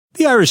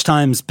the Irish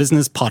Times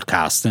Business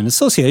Podcast in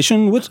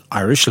association with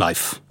Irish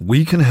Life.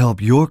 We can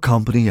help your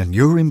company and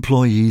your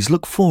employees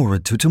look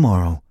forward to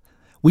tomorrow.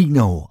 We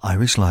know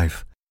Irish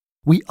Life.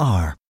 We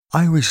are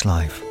Irish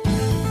Life.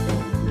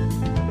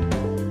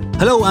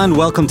 Hello and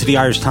welcome to the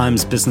Irish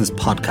Times Business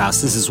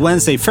Podcast. This is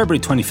Wednesday,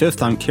 February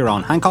 25th. I'm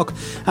Ciarán Hancock,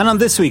 and on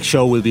this week's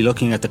show we'll be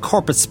looking at the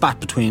corporate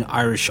spat between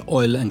Irish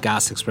oil and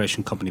gas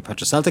exploration company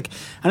Petroceltic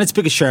and its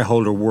biggest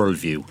shareholder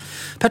Worldview.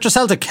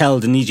 Petroceltic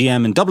held an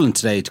EGM in Dublin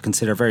today to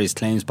consider various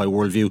claims by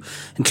Worldview,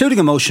 including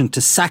a motion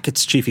to sack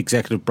its chief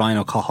executive Brian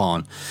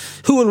O'Cahan.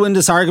 Who will win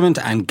this argument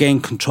and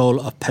gain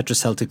control of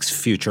Petroceltic's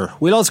future?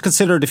 We'll also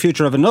consider the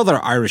future of another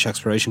Irish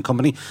exploration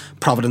company,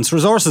 Providence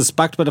Resources.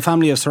 Backed by the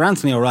family of Sir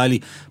Anthony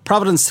O'Reilly,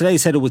 Providence today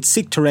said it would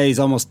seek to raise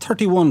almost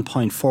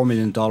 $31.4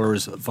 million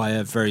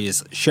via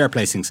various share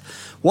placings.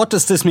 What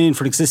does this mean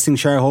for existing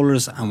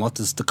shareholders, and what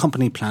does the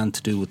company plan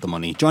to do with the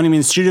money? Joining me in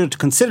the studio to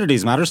consider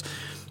these matters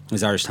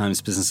is Irish Times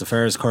Business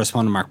Affairs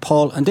correspondent Mark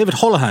Paul and David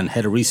Holohan,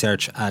 Head of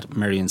Research at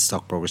Merian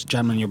Stockbrokers.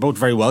 Gentlemen, you're both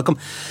very welcome.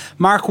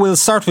 Mark, we'll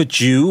start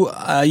with you.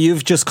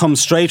 You've just come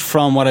straight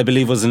from what I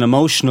believe was an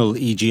emotional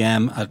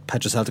EGM at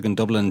Petroceltic in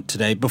Dublin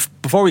today.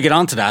 Before we get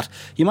on to that,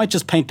 you might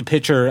just paint the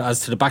picture as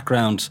to the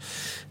background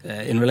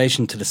in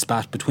relation to the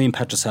spat between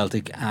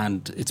Petroceltic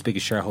and its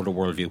biggest shareholder,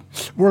 Worldview.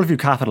 Worldview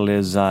Capital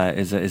is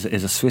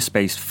a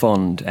Swiss-based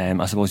fund.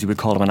 I suppose you would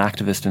call them an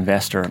activist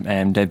investor.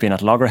 They've been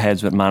at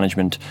loggerheads with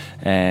management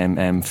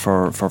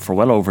for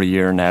well over a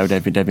year now.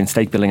 They've been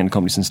stake building in the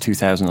company since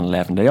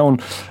 2011. They own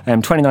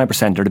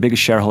 29%. They're the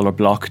biggest shareholder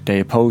block. They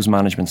oppose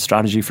management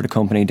strategy for the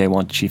company. They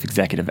want the chief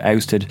executive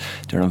ousted.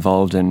 They're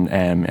involved in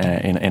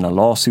a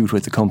lawsuit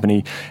with the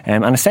company.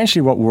 And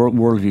essentially what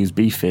Worldview's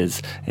beef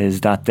is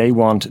that they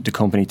want the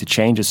company to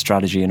change its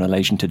strategy in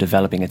relation to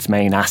developing its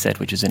main asset,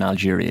 which is in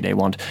Algeria. They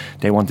want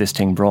this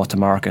thing brought to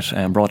market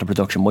and brought to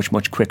production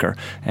much quicker.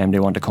 They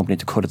want the company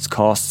to cut its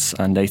costs,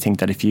 and they think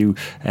that if you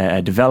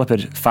develop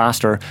it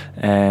faster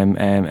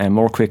and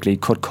more quickly,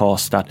 cut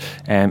costs,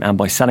 and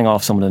by selling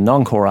off some of the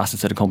non-core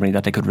assets of the company,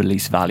 that they could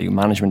release value.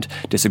 Management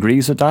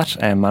disagrees with that.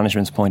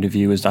 Management's point of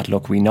view is that,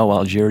 look, we know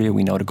Algeria,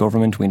 we know the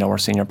government, we know our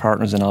senior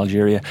partners in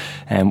Algeria,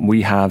 and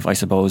we have, I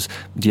suppose,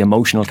 the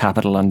emotional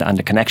capital and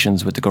the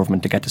connections with the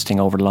government to get this thing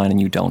over the line, and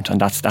you don't.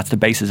 And that's the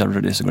basis of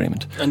their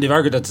disagreement. And they've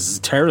argued that this is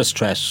a terrorist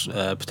threat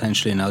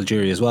potentially in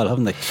Algeria as well,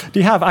 haven't they?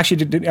 They have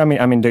actually.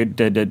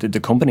 The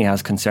company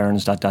has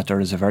concerns that there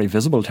is a very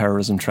visible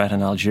terrorism threat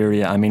in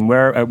Algeria. I mean,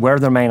 where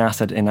their main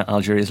asset in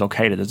Algeria is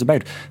located, it's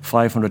about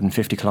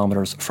 550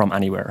 kilometres from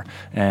anywhere.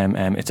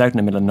 It's out in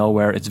the middle of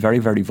nowhere. It's very,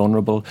 very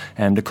vulnerable.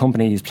 The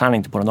company is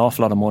planning to put an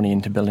awful lot of money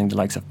into building the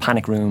likes of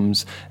panic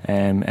rooms,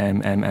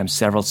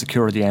 several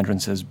security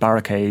entrances,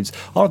 barricades.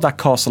 All of that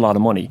costs a lot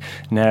of money.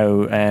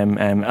 Now,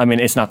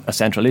 it's not a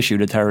central issue,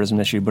 the terrorism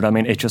issue, but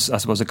I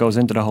suppose it goes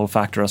into the whole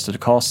factor as to the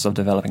costs of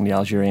developing the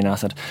Algerian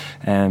asset.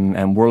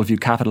 And Worldview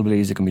Capital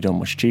believes it can be done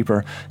much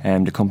cheaper.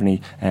 The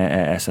company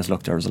says,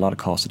 look, there's a lot of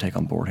costs to take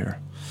on board here.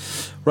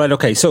 Right,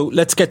 okay, so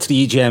let's get to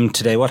the EGM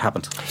today. What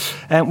happened?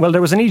 Well, there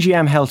was an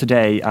EGM held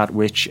today at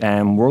which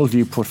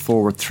Worldview put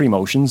forward three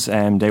motions.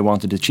 They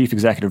wanted the chief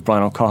executive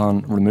Brian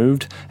O'Cahan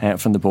removed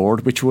from the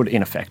board, which would,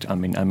 in effect,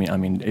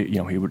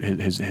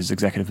 his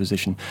executive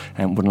position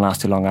wouldn't last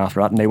too long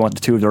after that. And they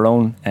wanted two of their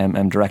own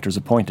directors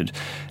appointed.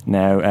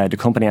 Now, the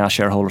company asked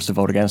shareholders to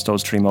vote against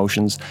those three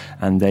motions,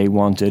 and they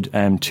wanted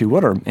two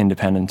other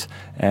independent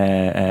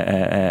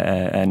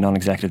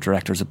non-executive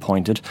directors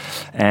appointed.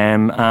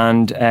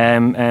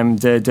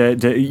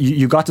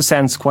 You got the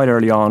sense quite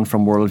early on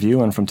from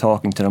Worldview and from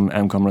talking to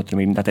them coming up to the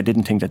meeting that they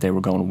didn't think that they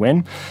were going to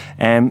win.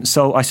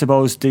 So I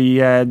suppose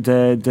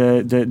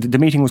the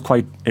meeting was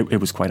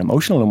quite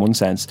emotional in one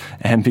sense,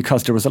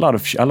 because there was a lot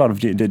of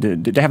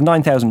they have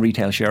 9,000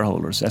 retail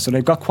shareholders, so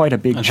they've got quite a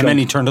big. And how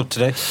many turned up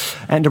today?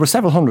 And there were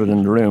several hundred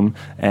in the room,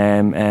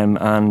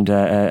 and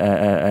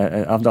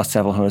of that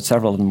several hundred,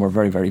 several of them were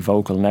very, very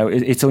vocal. Now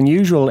it's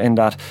unusual in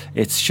that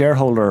its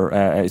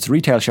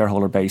retail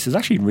shareholder base is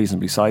actually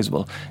reasonably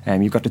sizable.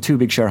 You've got the two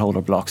big shareholder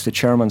blocks. The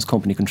chairman's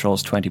company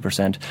controls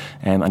 20%,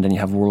 and then you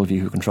have Worldview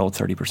who controls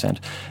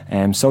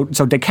 30%.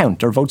 So they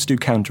count. Their votes do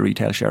count to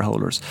retail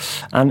shareholders.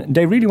 And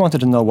they really wanted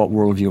to know what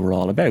Worldview were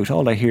all about.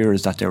 All I hear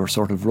is that they were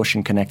sort of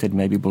Russian connected,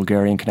 maybe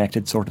Bulgarian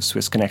connected, sort of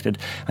Swiss connected,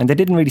 and they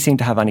didn't really seem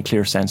to have any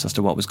clear sense as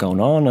to what was going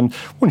on. And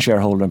one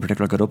shareholder in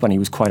particular got up and he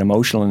was quite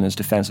emotional in his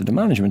defence of the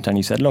management, and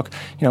he said, look,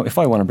 if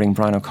I want to bring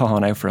Brian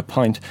O'Cahan out for a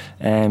pint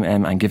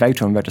and give out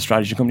to him about the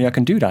strategy company, I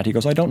can do that. He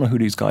goes, I don't know who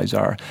these guys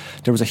are.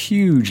 There was a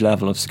huge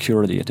level of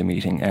security at the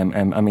meeting.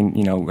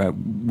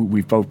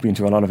 We've both been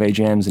to a lot of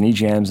AGMs and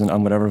EGMs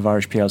and whatever of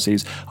Irish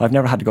PLCs. I've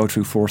never had to go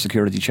through 4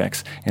 security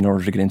checks in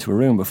order to get into a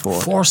room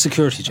before. 4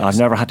 security checks? I've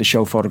never had to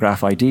show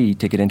photograph ID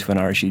to get into an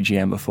Irish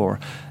EGM before.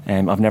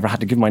 I've never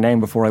had to give my name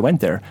before I went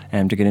there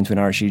to get into an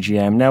Irish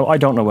EGM. Now, I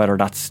don't know whether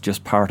that's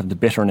just part of the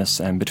bitterness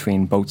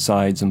between both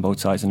sides in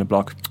the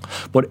bloc,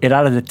 but it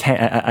added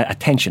a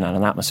tension and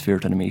an atmosphere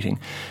to the meeting.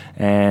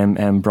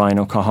 Brian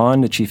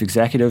O'Cahan, the chief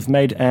executive,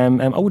 made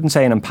I wouldn't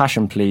say an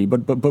impassioned plea,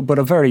 but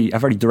a very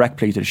direct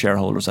plea to the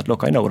shareholders that,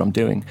 look, I know what I'm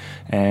doing.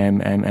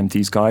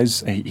 These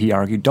guys, he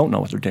argued, don't know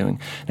what they're doing.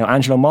 Now,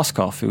 Angelo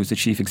Moscoff, who was the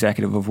chief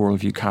executive of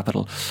Worldview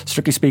Capital,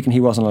 strictly speaking, he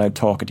wasn't allowed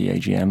to talk at the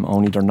AGM.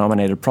 Only their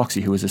nominated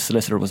proxy, who was a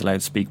solicitor, was allowed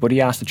to speak. But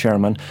he asked the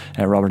chairman,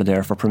 Robert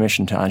Adair, for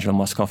permission to Angelo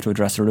Moscoff to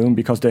address the room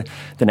because the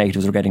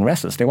natives were getting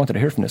restless. They wanted to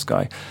hear from this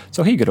guy.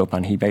 So he got up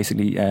and he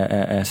basically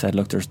said,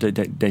 look,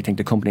 they think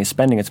the company is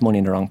spending its money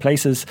in the wrong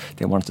places.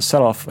 They want to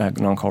sell off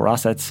non-core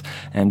assets,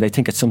 and they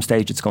think at some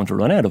stage it's going to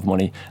run out of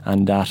money,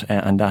 and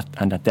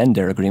that then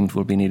their agreement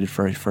will be needed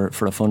for a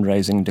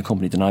fundraising. The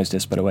company denies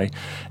this, by the way.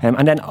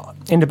 And then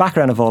in the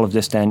background of all of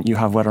this, then you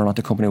have whether or not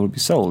the company will be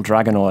sold.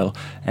 Dragon Oil,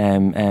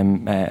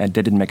 they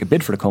didn't make a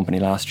bid for the company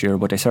last year,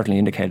 but they certainly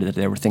indicated that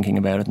they were thinking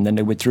about it, and then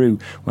they withdrew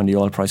when the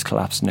oil price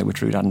collapsed, and they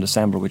withdrew that in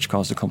December, which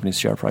caused the company's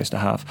share price to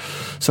halve.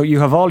 So you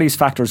have all these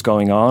factors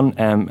going on.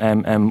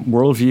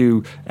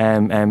 Worldview,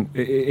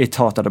 it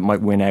thought that it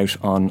might win out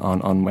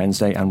on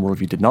Wednesday, and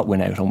Worldview did not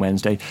win out on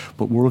Wednesday,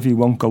 but Worldview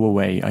won't go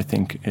away, I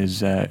think,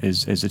 is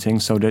the thing.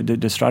 So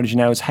the strategy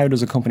now is, how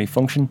does a company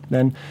function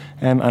then,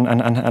 and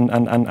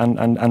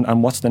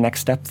what's the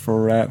next step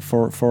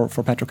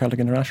for Petro Celtic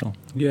International?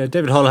 Yeah,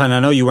 David Holohan, I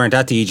know you weren't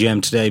at the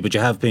EGM today, but you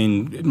have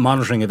been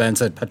monitoring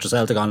events at Petro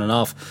Celtic on and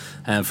off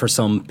for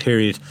some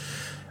period.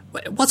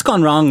 What's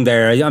gone wrong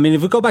there? I mean,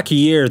 if we go back a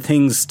year,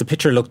 the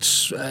picture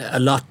looked a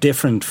lot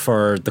different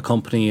for the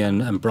company,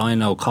 and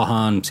Brian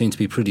O'Cahan seemed to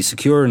be pretty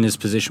secure in his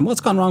position.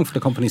 What's gone wrong for the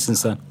company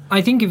since then?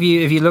 I think if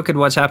you look at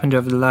what's happened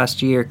over the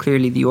last year,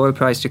 clearly the oil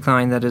price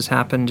decline that has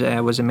happened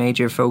was a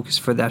major focus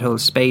for that whole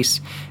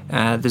space.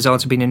 There's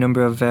also been a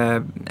number of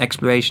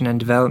exploration and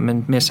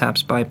development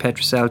mishaps by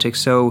Petro Celtic.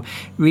 So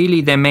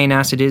really their main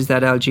asset is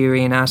that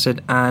Algerian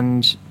asset,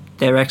 and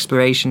their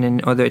exploration in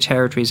other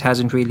territories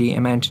hasn't really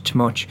amounted to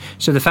much.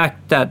 So the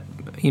fact that,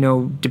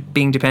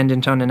 being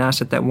dependent on an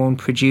asset that won't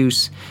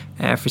produce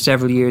for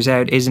several years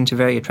out isn't a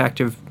very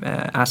attractive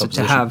asset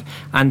to have.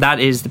 And that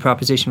is the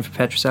proposition for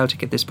Petro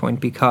Celtic at this point,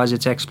 because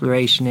its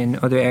exploration in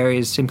other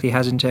areas simply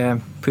hasn't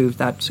proved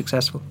that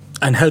successful.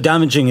 And how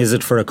damaging is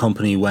it for a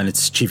company when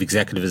its chief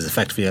executive is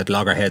effectively at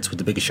loggerheads with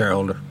the biggest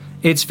shareholder?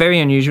 It's very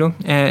unusual.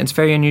 It's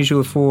very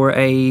unusual for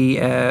a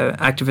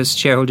activist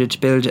shareholder to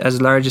build as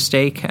large a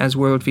stake as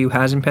Worldview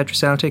has in Petro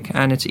Celtic,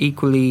 and it's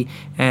equally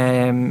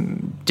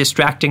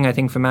distracting, I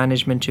think, for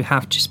management to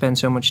have to spend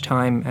so much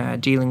time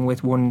dealing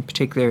with one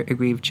particular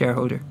aggrieved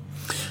shareholder.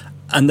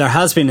 And there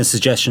has been a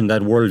suggestion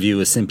that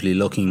Worldview is simply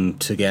looking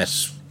to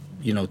get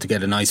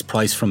a nice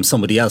price from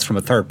somebody else, from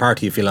a third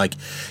party, if you like,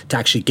 to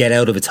actually get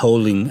out of its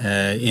holding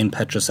in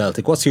Petro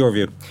Celtic. What's your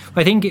view?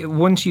 I think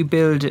once you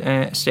build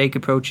a stake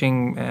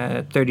approaching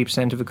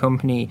 30% of a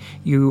company,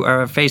 you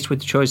are faced with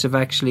the choice of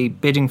actually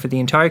bidding for the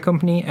entire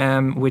company,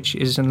 which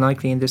is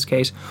unlikely in this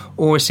case,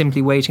 or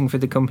simply waiting for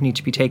the company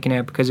to be taken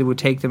out, because it would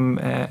take them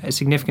a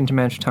significant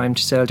amount of time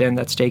to sell down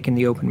that stake in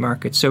the open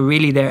market. So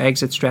really their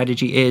exit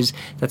strategy is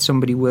that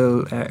somebody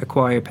will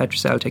acquire Petro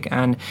Celtic,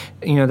 and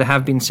there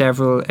have been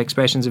several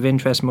expressions of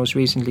interest, most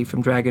recently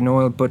from Dragon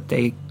Oil, but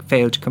they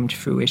failed to come to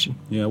fruition.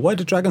 Yeah, why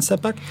did Dragon step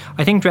back?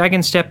 I think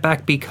Dragon stepped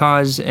back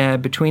because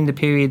between the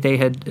period they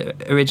had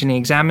originally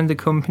examined the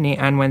company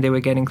and when they were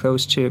getting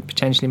close to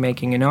potentially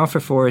making an offer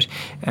for it,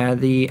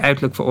 the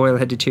outlook for oil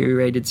had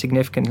deteriorated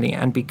significantly,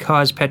 and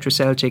because Petro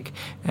Celtic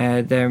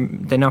they're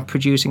not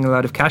producing a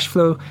lot of cash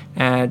flow,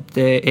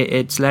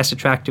 it's less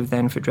attractive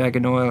then for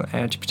Dragon Oil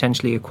to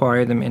potentially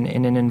acquire them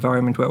in an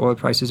environment where oil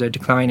prices are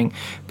declining,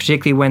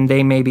 particularly when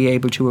they may be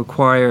able to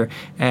acquire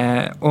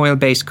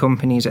oil-based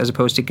companies as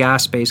opposed to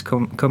gas-based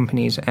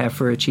companies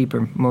for a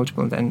cheaper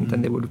multiple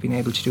than they would have been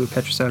able to do with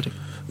Petro Celtic.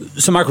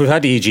 So Mark, we've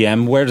had the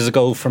EGM. Where does it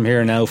go from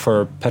here now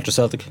for Petro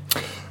Celtic?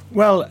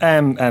 Well,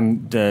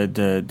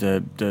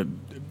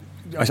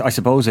 I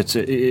suppose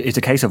it's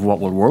a case of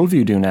what will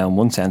Worldview do now in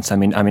one sense. I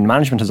mean,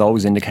 management has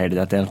always indicated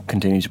that they'll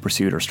continue to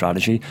pursue their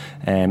strategy.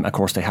 Of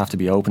course, they have to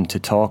be open to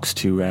talks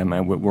to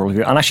with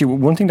Worldview. And actually,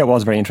 one thing that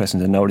was very interesting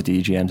to note at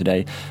the EGM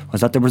today was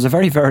that there was a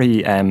very,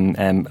 very,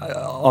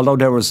 although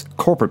there was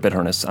corporate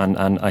bitterness and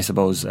I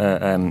suppose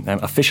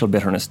official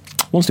bitterness,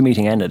 once the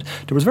meeting ended,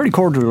 there was very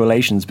cordial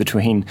relations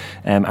between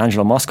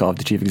Angelo Moscoff,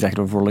 the chief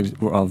executive of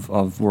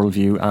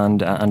Worldview,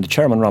 and the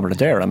chairman, Robert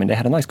Adair. I mean, they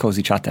had a nice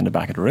cosy chat down the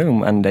back of the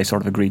room, and they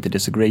sort of agreed to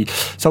disagree.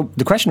 So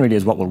the question really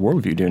is, what will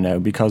Worldview do now?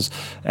 Because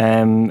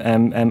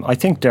I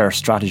think their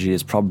strategy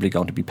is probably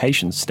going to be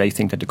patience. They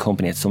think that the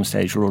company at some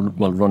stage will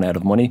run out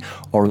of money,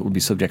 or it will be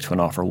subject to an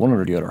offer, one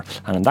or the other.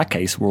 And in that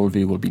case,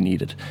 Worldview will be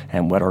needed.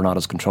 And whether or not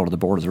its control of the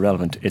board is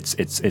irrelevant, it's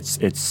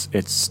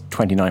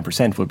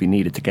 29% will be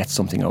needed to get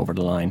something over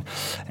the line.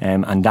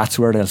 And that's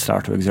where they'll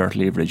start to exert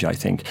leverage, I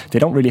think. They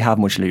don't really have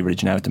much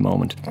leverage now at the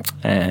moment.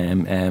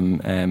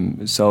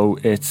 So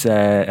it's,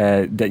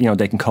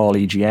 they can call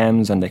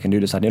EGMs and they can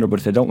do this and the other, but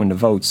if they don't win the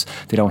votes,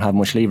 they don't have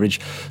much leverage.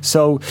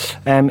 So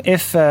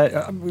if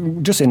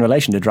just in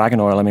relation to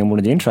Dragon Oil, I mean, one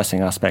of the interesting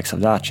aspects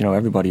of that,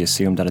 everybody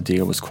assumed that a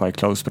deal was quite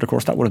close, but of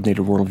course that would have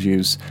needed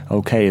Worldview's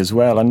okay as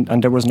well,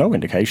 and there was no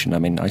indication. I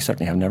mean, I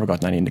certainly have never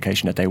gotten any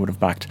indication that they would have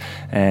backed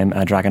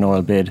a Dragon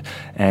Oil bid,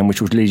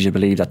 which would lead you to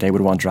believe that they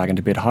would want Dragon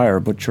to bid higher.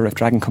 But sure, if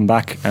Dragon come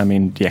back, I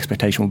mean, the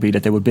expectation would be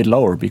that they would bid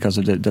lower because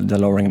of the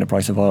lowering in the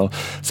price of oil.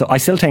 So I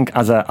still think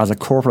as a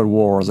corporate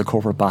war, as a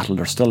corporate battle,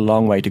 there's still a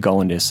long way to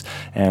go in this.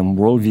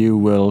 Worldview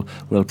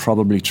will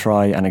probably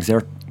try and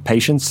exert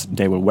patience.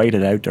 They will wait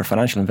it out. They're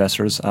financial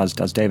investors, as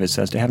David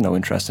says. They have no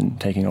interest in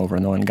taking over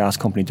an oil and gas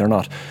company. They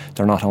don't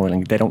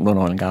run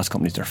oil and gas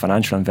companies. They're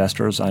financial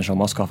investors. Angelo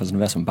Moscov is an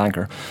investment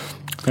banker.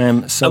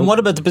 And what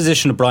about the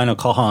position of Brian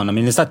O'Callaghan? I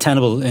mean, is that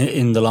tenable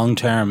in the long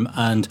term?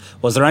 And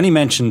was there any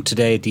mention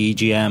today at the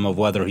EGM of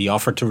whether he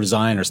offered to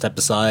resign or step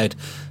aside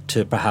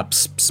to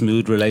perhaps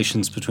smooth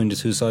relations between the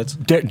two sides?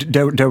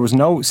 There was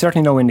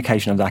certainly no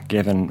indication of that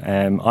given.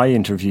 I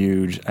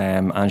interviewed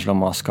Angelo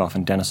Moscov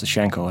and Denis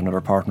Sashenko,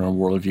 another partner in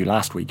Worldview,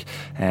 last week,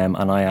 and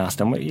I asked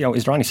them,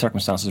 is there any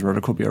circumstances where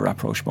there could be a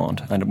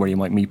rapprochement and where you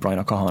might meet Brian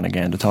O'Callaghan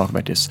again to talk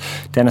about this?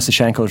 Denis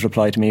Sashenko's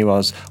reply to me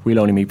was, we'll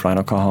only meet Brian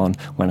O'Callaghan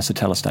when it's to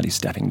tell us that he's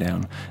stepping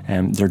down.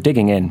 They're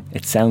digging in.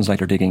 It sounds like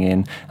they're digging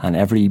in, and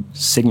every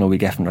signal we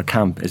get from their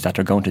camp is that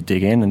they're going to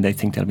dig in, and they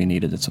think they'll be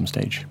needed at some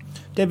stage.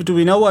 David, do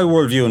we know why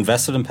Worldview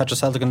invested in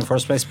PetroCeltic in the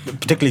first place,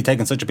 particularly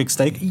taking such a big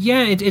stake?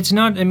 Yeah, it's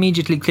not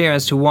immediately clear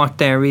as to what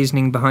their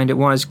reasoning behind it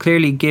was.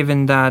 Clearly,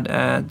 given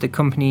that the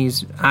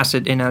company's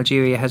asset in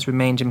Algeria has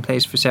remained in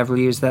place for several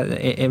years, that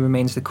it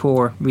remains the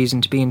core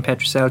reason to be in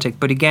PetroCeltic.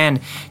 But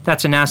again,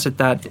 that's an asset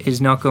that is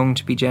not going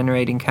to be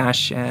generating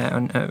cash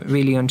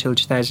really until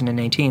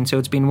 2018. So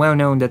it's been well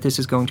known that this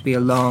is going to be a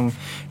long,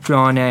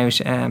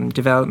 drawn-out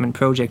development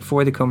project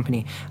for the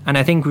company. And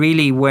I think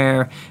really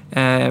where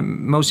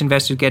most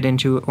investors get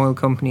into oil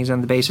companies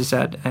on the basis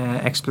that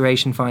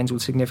exploration finds will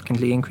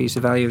significantly increase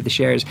the value of the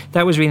shares,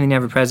 that was really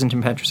never present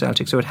in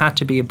PetroCeltic. So it had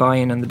to be a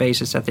buy-in on the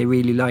basis that they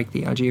really like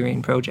the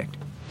Algerian project.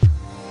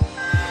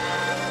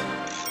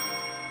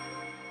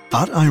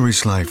 At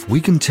Irish Life, we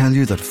can tell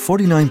you that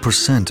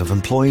 49% of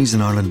employees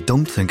in Ireland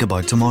don't think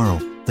about tomorrow.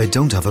 They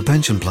don't have a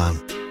pension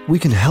plan. We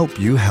can help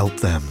you help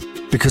them.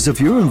 Because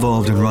if you're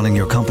involved in running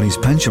your company's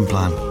pension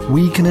plan,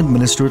 we can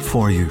administer it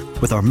for you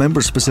with our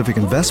member-specific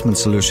investment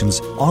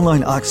solutions,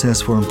 online access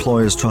for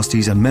employers,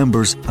 trustees and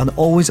members, and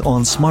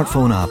always-on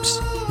smartphone apps.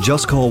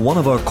 Just call one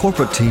of our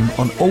corporate team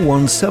on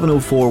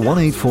 01704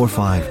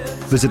 1845.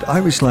 Visit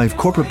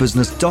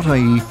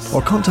irishlifecorporatebusiness.ie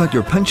or contact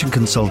your pension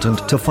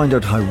consultant to find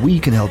out how we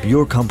can help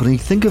your company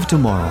think of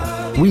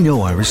tomorrow. We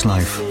know Irish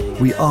Life.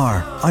 We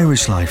are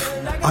Irish Life.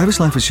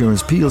 Irish Life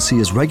Assurance plc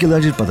is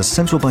regulated by the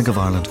Central Bank of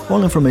Ireland.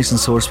 All information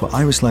sourced for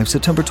Irish Life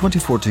September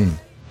 2014.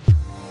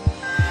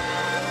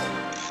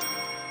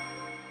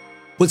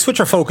 We'll switch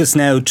our focus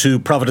now to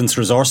Providence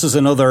Resources,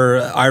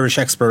 another Irish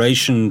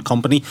exploration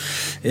company.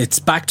 It's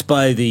backed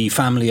by the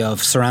family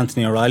of Sir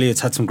Anthony O'Reilly.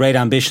 It's had some great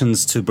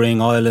ambitions to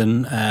bring oil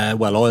in,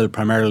 oil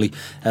primarily,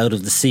 out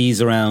of the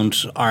seas around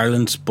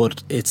Ireland,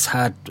 but it's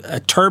had a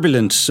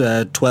turbulent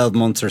 12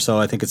 months or so,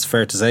 I think it's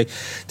fair to say.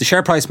 The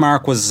share price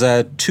mark was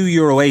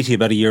 €2.80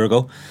 about a year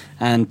ago.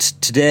 And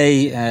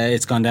today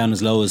it's gone down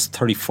as low as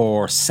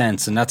 34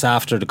 cents, and that's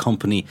after the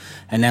company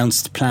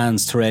announced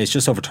plans to raise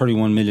just over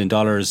 $31 million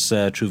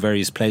through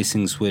various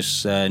placings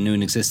with new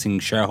and existing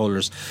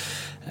shareholders.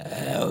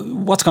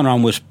 What's gone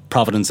on with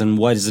Providence, and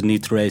why does it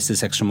need to raise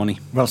this extra money?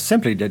 Well,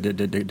 simply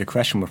the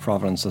question with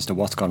Providence as to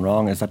what's gone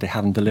wrong is that they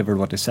haven't delivered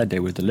what they said they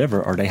would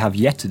deliver, or they have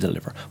yet to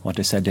deliver what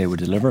they said they would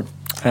deliver.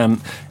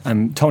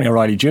 Tony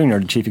O'Reilly Jr.,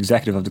 the chief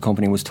executive of the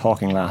company, was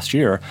talking last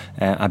year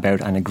about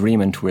an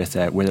agreement with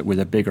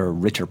a bigger,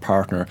 richer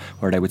partner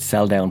where they would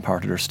sell down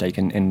part of their stake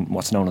in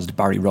what's known as the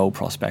Barry Rowe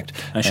prospect.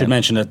 I should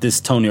mention that this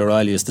Tony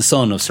O'Reilly is the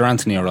son of Sir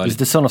Anthony O'Reilly. He's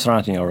the son of Sir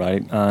Anthony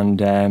O'Reilly, and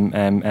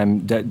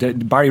the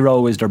Barry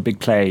Rowe is their big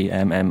play,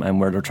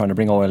 and where they're trying to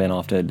bring oil in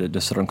off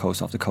the southern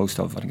coast, off the coast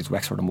of, I think it's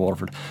Wexford and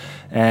Waterford.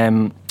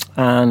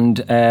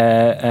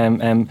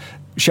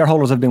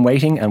 Shareholders have been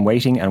waiting for them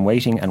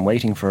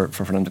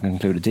to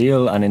conclude a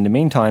deal, and in the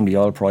meantime the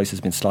oil price has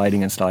been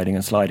sliding. Now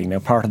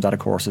part of that, of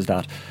course, is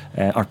that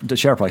the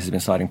share price has been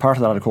sliding. Part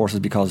of that, of course, is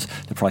because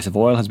the price of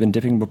oil has been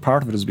dipping, but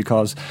part of it is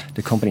because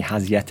the company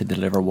has yet to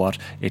deliver what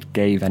it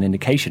gave an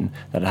indication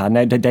that it had.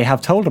 Now they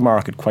have told the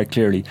market quite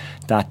clearly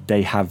that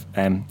they have,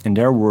 in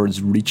their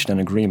words, reached an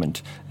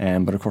agreement,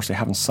 but of course they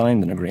haven't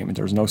signed an agreement.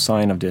 There's no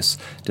sign of this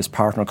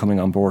partner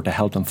coming on board to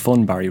help them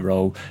fund Barry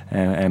Rowe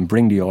and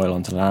bring the oil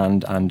onto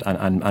land and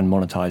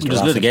monetise.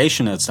 There's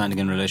litigation outstanding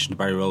in relation to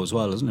Barry Rowe as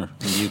well, isn't there,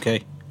 in the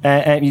UK?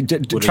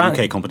 With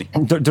a UK company.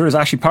 There is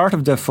actually part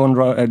of the fund.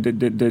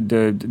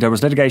 There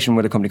was litigation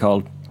with a company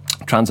called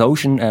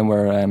Transocean,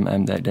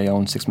 where they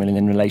own 6 million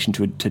in relation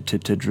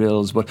to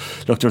drills. But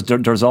look,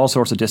 there's all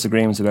sorts of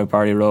disagreements about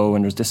Barry Rowe,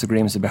 and there's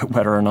disagreements about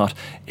whether or not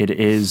it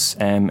is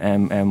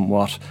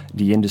what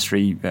the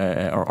industry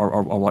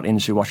or what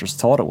industry watchers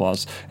thought it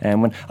was.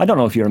 When I don't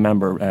know if you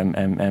remember,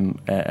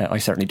 I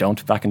certainly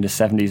don't. Back in the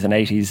 70s and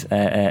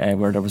 80s,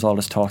 where there was all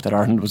this talk that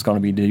Ireland was going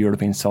to be the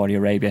European Saudi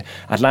Arabia,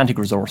 Atlantic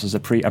Resources, a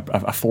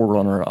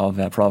forerunner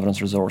of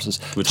Providence Resources,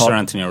 which Sir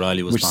Anthony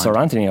O'Reilly was behind. Sir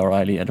Anthony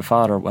O'Reilly, the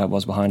father,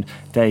 was behind.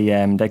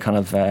 They kind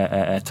of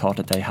thought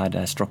that they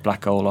had struck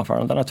black gold off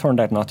Ireland, and it turned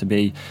out not to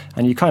be.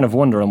 And you kind of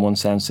wonder, in one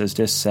sense, is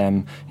this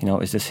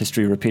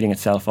history repeating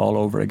itself all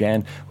over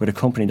again with a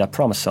company that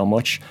promised so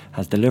much,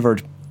 has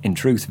delivered in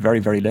truth very,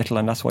 very little,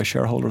 and that's why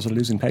shareholders are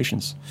losing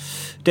patience.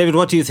 David,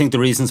 what do you think the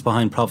reasons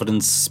behind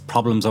Providence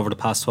problems over the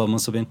past 12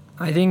 months have been?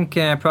 I think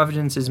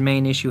Providence's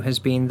main issue has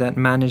been that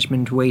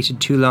management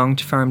waited too long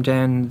to farm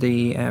down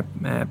the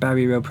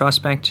Barry Rowe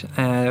prospect,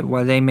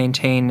 while they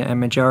maintain a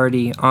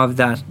majority of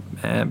that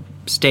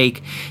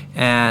stake.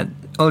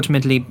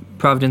 Ultimately,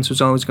 Providence was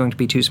always going to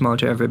be too small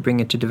to ever bring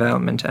it to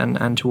development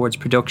and towards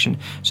production.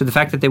 So the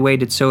fact that they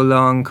waited so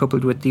long,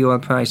 coupled with the oil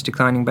price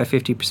declining by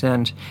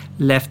 50%,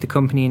 left the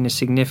company in a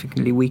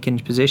significantly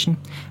weakened position.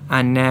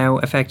 And now,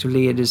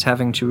 effectively, it is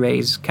having to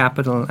raise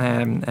capital,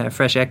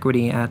 fresh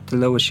equity at the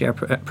lowest share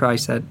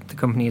price that the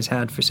company has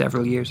had for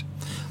several years.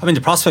 I mean,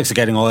 the prospects of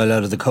getting oil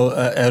out of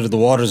the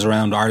waters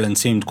around Ireland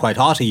seemed quite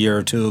hot a year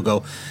or two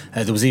ago.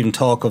 There was even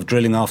talk of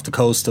drilling off the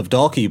coast of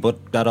Dalkey,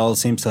 but that all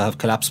seems to have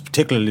collapsed,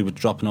 particularly with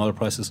dropping oil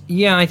prices.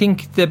 Yeah, I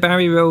think the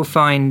Barry Rowe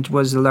find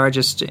was the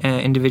largest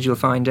individual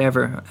find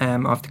ever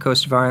off the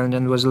coast of Ireland,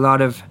 and there was a lot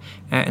of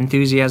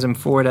enthusiasm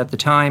for it at the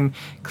time.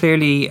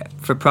 Clearly,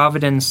 for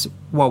Providence,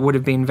 what would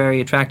have been very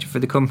attractive for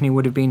the company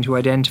would have been to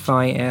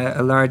identify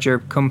a larger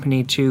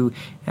company to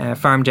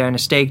farm down a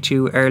stake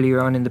to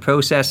earlier on in the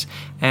process,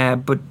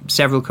 but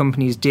several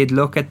companies did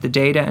look at the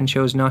data and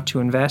chose not to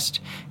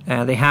invest.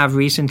 They have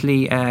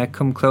recently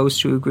come close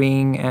to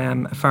agreeing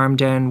a farm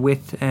down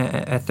with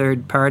a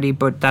third party,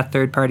 but that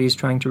third party is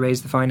trying to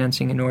raise the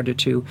financing in order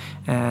to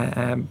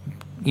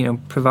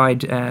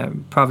provide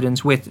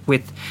Providence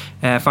with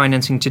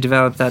financing to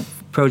develop that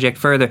project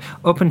further.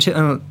 Up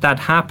until that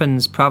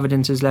happens,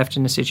 Providence is left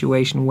in a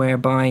situation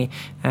whereby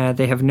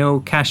they have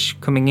no cash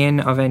coming in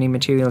of any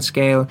material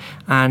scale,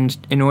 and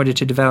in order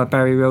to develop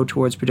Barry Rowe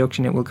towards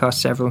production, it will cost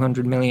several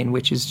 $100 million,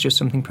 which is just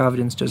something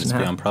Providence doesn't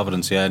have. Beyond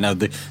Providence, yeah. Now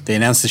they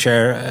announced the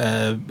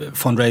share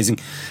fundraising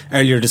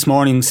earlier this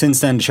morning. Since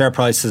then, the share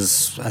price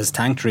has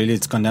tanked. Really,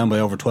 it's gone down by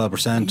over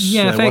 12%.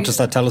 Yeah, what does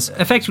that tell us?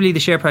 Effectively,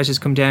 the share price has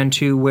come down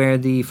to where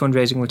the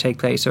fundraising will take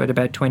place, so at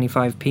about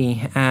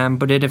 25p.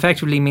 But it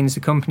effectively means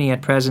the company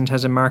at present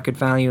has a market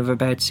value of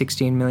about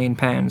 £16 million,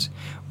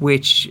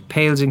 which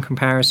pales in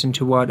comparison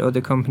to what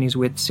other companies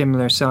with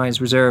similar size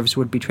reserves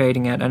would be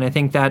trading at. And I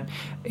think that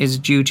is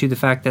due to the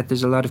fact that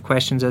there's a lot of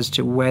questions as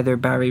to whether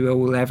Barry Rowe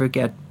will ever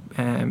get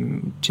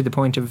to the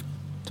point of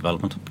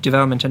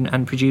development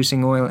and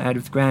producing oil out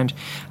of the ground.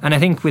 And I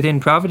think within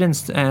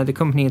Providence, the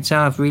company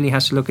itself really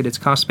has to look at its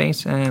cost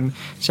base.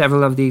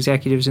 Several of the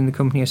executives in the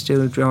company are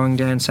still drawing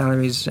down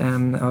salaries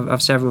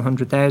of several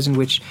 $100,000,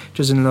 which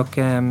doesn't look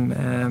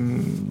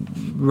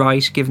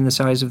right given the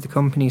size of the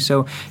company.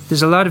 So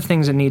there's a lot of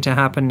things that need to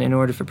happen in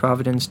order for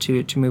Providence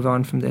to move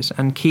on from this,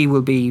 and key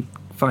will be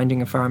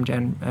finding a farm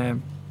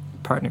down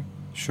partner.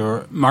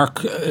 Sure. Mark,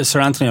 Sir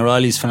Anthony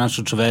O'Reilly's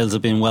financial travails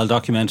have been well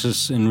documented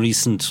in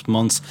recent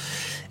months.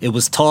 It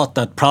was thought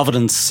that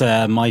Providence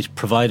might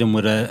provide him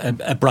with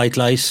a bright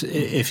light,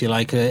 if you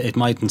like. It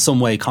might in some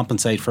way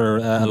compensate for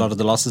a lot of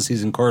the losses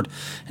he's incurred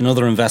in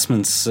other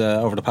investments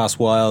over the past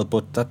while,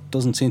 but that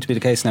doesn't seem to be the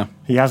case now.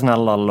 He hasn't had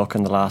a lot of luck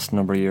in the last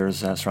number of years,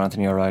 Sir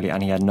Anthony O'Reilly,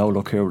 and he had no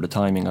luck here with the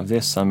timing of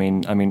this. I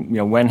mean,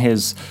 when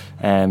his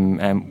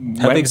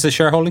how big is his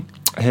shareholding?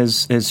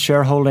 His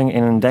shareholding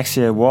in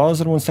Indexia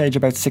was at one stage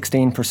about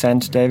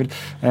 16%, David.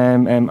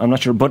 I'm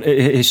not sure, but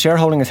his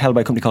shareholding is held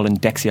by a company called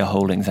Indexia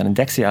Holdings, and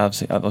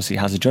Indexia obviously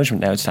has a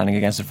judgment now standing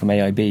against it from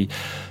AIB.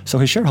 So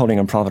his shareholding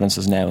in Providence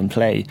is now in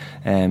play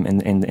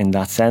in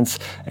that sense.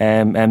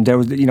 There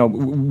was,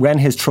 when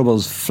his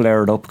troubles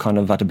flared up kind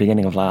of at the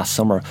beginning of last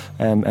summer,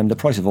 the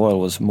price of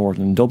oil was more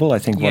than double, I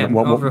think.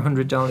 Over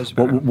 $100 a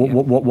barrel.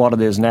 What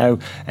it is now.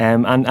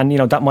 And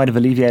that might have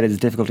alleviated his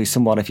difficulty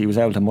somewhat if he was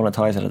able to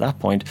monetize it at that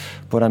point.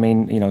 But I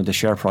mean, the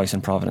share price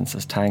in Providence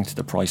has tanked,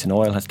 the price in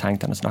oil has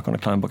tanked, and it's not going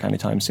to climb back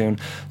anytime soon.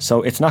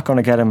 So it's not going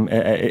to get him.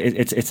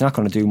 It's not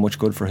going to do much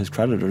good for his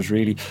creditors,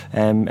 really.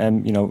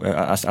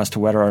 As to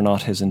whether or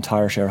not his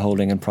entire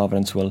shareholding in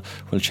Providence will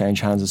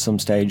change hands at some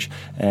stage,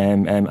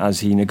 as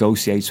he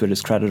negotiates with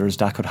his creditors,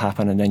 that could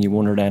happen. And then you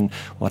wonder, then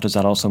what does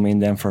that also mean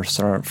then for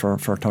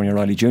Tony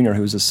O'Reilly Jr.,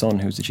 who's his son,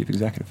 who's the chief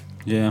executive?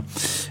 Yeah.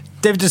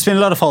 David, there's been a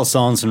lot of false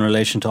dawns in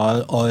relation to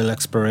oil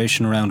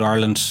exploration around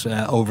Ireland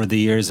over the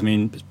years. I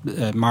mean,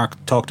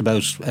 Mark talked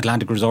about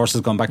Atlantic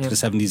Resources going back to the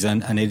 70s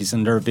and 80s,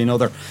 and there have been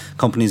other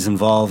companies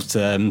involved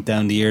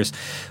down the years.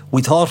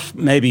 We thought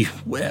maybe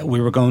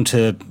we were going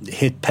to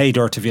hit pay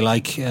dirt, if you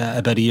like,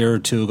 about a year or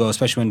two ago,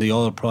 especially when the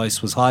oil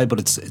price was high, but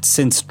it's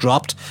since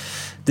dropped.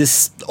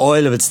 This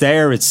oil, if it's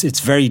there, it's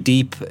very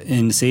deep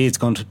in the sea. It's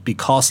going to be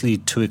costly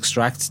to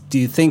extract. Do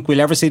you think we'll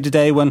ever see the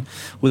day when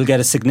we'll get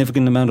a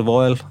significant amount of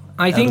oil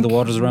out of the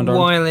waters around Ireland?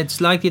 While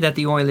it's likely that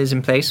the oil is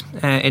in place,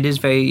 it is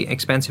very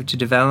expensive to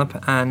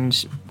develop,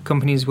 and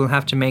companies will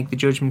have to make the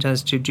judgment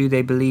as to do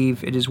they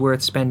believe it is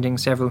worth spending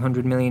several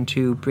hundred million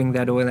to bring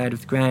that oil out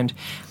of the ground.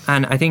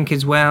 And I think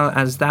as well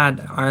as that,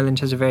 Ireland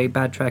has a very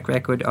bad track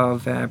record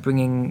of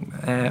bringing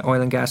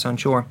oil and gas on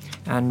shore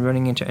and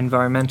running into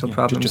environmental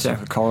problems just there.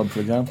 Like Corrib, for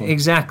example.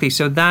 Exactly.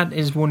 So that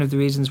is one of the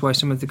reasons why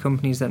some of the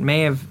companies that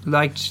may have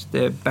liked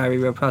the Barry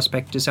Rowe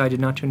prospect decided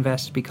not to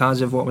invest,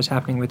 because of what was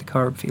happening with the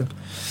Corrib field.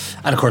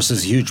 And of course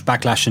there's a huge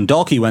backlash in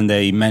Dalkey when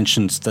they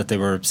mentioned that they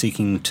were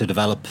seeking to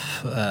develop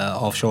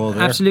offshore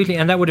there. Absolutely,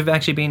 and that would have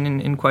actually been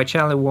in quite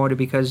shallow water,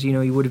 because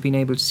you would have been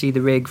able to see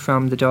the rig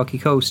from the Dalkey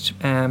coast,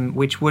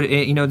 which would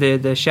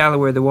the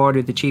shallower the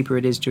water, the cheaper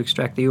it is to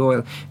extract the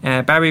oil.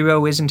 Barry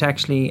Rowe isn't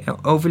actually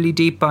overly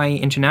deep by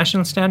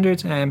international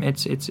standards.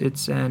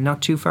 It's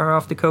not too far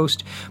off the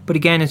coast, but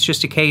again, it's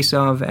just a case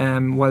of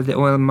while the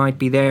oil might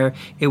be there,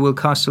 it will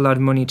cost a lot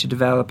of money to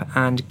develop,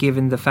 and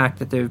given the fact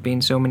that there have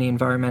been so many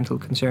environmental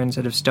concerns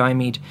that have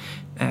stymied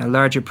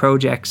larger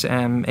projects,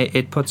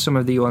 it puts some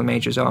of the oil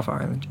majors off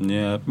Ireland.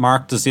 Yeah,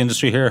 Mark, does the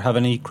industry here have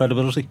any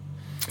credibility?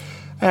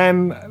 I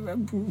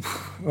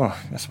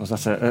suppose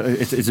that's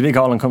it's a big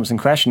all-encompassing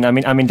question. I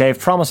mean, they've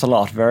promised a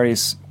lot.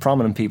 Various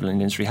prominent people in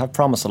the industry have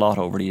promised a lot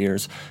over the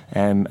years,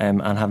 and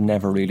have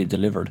never really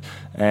delivered.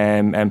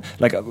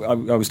 Like I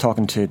was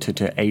talking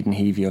to Aidan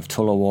Heavey of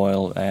Tullow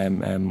Oil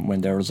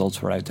when their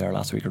results were out there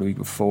last week or the week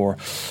before,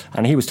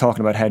 and he was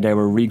talking about how they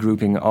were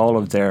regrouping all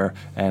of their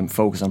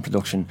focus on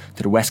production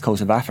to the west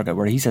coast of Africa,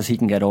 where he says he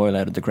can get oil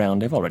out of the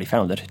ground. They've already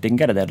found it. They can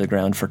get it out of the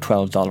ground for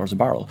 $12 a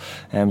barrel.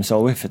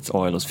 So if its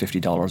oil is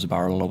 $50 a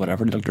barrel or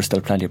whatever, there's still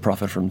plenty of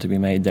profit for them to be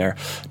made there.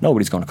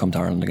 Nobody's going to come to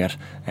Ireland to get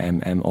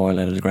oil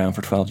out of the ground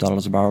for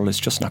 $12 a barrel. It's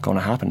just not going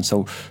to happen.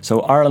 So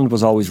Ireland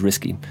was always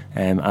risky,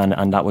 and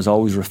that was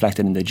always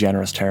reflected in the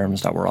generous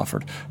terms that were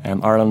offered.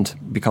 Ireland,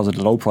 because of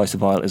the low price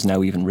of oil, is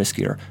now even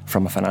riskier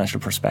from a financial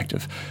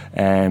perspective.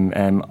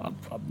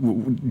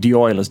 The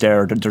oil is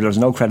there. There's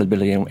no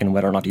credibility in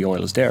whether or not the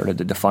oil is there.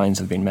 The fines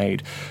have been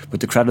made,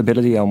 but the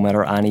credibility on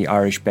whether any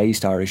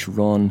Irish-based,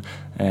 Irish-run,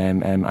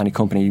 any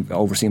company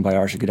overseen by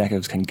Irish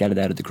executives can get it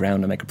out of the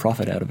ground and make a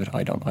profit out of it,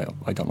 I don't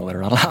know whether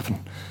that'll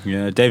happen.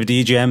 Yeah, David,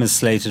 the EGM is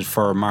slated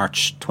for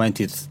March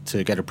 20th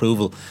to get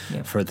approval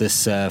for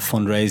this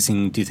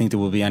fundraising. Do you think there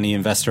will be any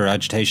investor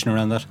agitation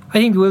around that? I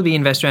think there will be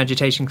investor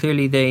agitation.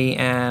 Clearly they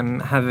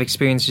have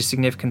experienced a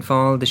significant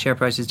fall. The share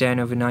price is down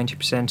over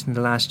 90% in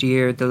the last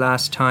year. The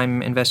last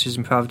time investors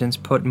in Providence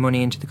put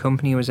money into the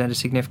company was at a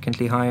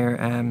significantly higher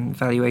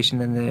valuation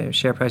than the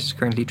share price is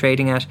currently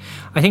trading at.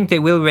 I think they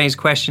will raise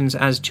questions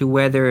as to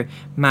whether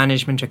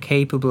management are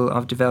capable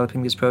of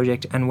developing this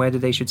project, and whether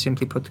they should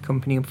simply put the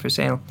company up for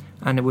sale,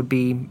 and it would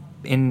be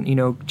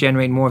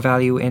generate more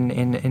value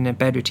in a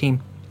better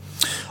team.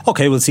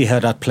 Okay, we'll see how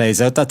that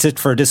plays out. That's it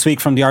for this week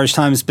from the Irish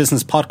Times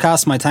Business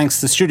Podcast. My thanks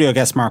to studio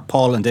guests Mark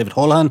Paul and David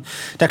Holohan.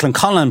 Declan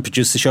Conlon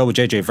produced the show with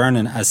JJ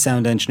Vernon as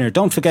sound engineer.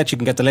 Don't forget you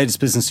can get the latest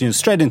business news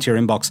straight into your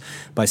inbox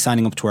by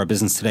signing up to our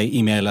Business Today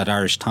email at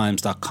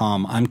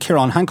irishtimes.com. I'm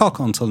Ciarán Hancock.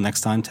 Until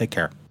next time, take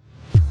care.